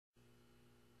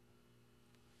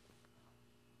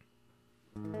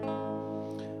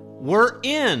"We're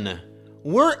in!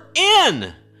 We're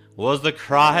in!" was the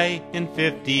cry in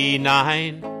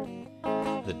 '59.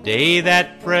 The day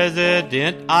that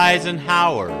President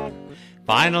Eisenhower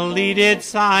finally did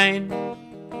sign.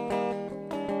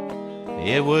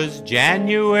 It was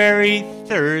January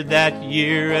 3rd that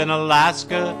year, and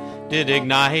Alaska did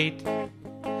ignite.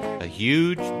 A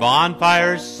huge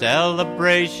bonfire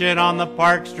celebration on the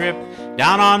park strip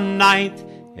down on 9th.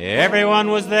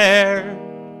 Everyone was there.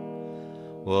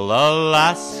 Well,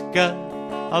 Alaska,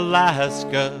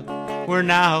 Alaska, we're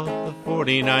now the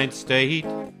 49th state.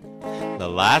 The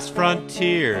last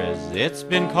frontier, as it's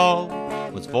been called,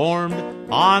 was formed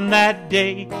on that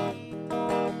date.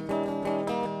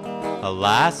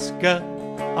 Alaska,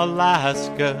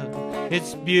 Alaska,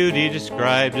 its beauty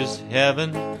described as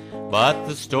heaven, but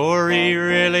the story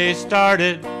really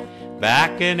started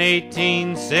back in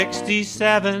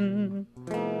 1867.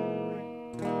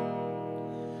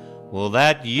 Well,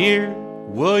 that year,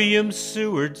 William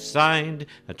Seward signed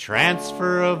a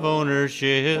transfer of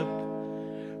ownership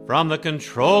from the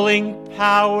controlling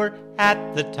power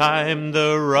at the time,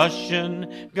 the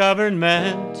Russian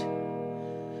government.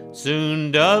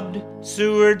 Soon dubbed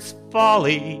Seward's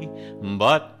Folly,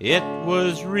 but it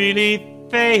was really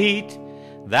fate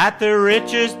that the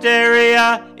richest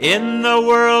area in the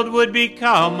world would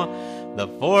become the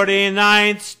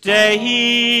 49th state.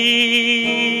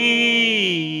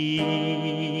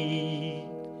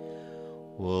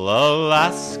 Well,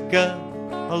 Alaska,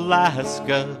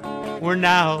 Alaska, we're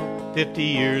now 50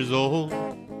 years old.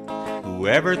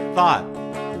 Whoever thought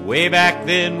way back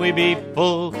then we'd be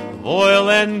full of oil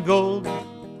and gold?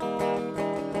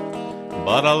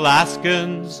 But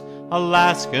Alaskans,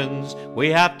 Alaskans, we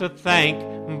have to thank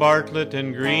Bartlett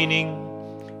and Greening,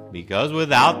 because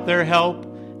without their help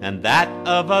and that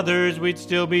of others, we'd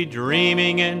still be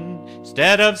dreaming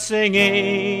instead of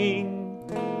singing.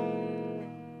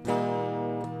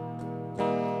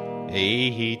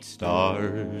 8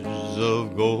 stars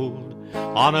of gold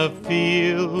on a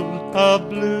field of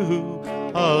blue,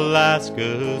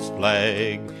 Alaska's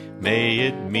flag, may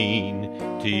it mean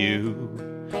to you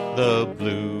the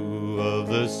blue of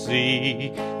the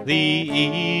sea, the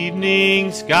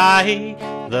evening sky,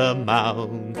 the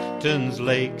mountains,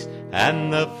 lakes,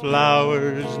 and the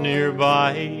flowers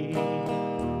nearby.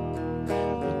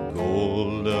 The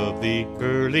gold of the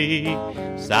early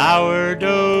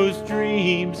sourdough's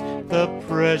dreams, the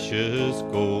precious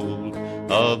gold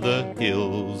of the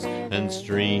hills and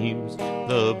streams,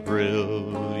 the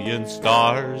brilliant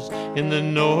stars in the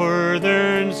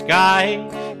northern sky,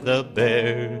 the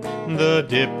Bear, the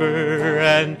Dipper,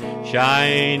 and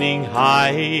Shining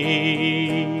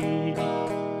High.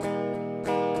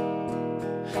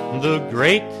 The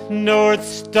great North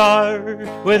Star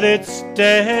with its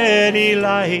steady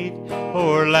light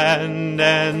o'er land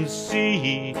and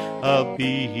sea, a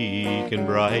beacon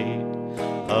bright.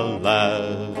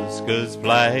 Alaska's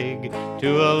flag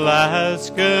to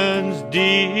Alaskans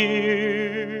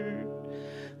dear,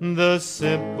 the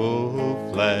simple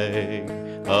flag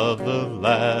of the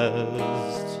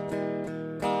last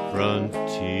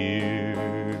frontier.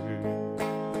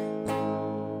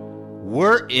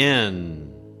 We're in.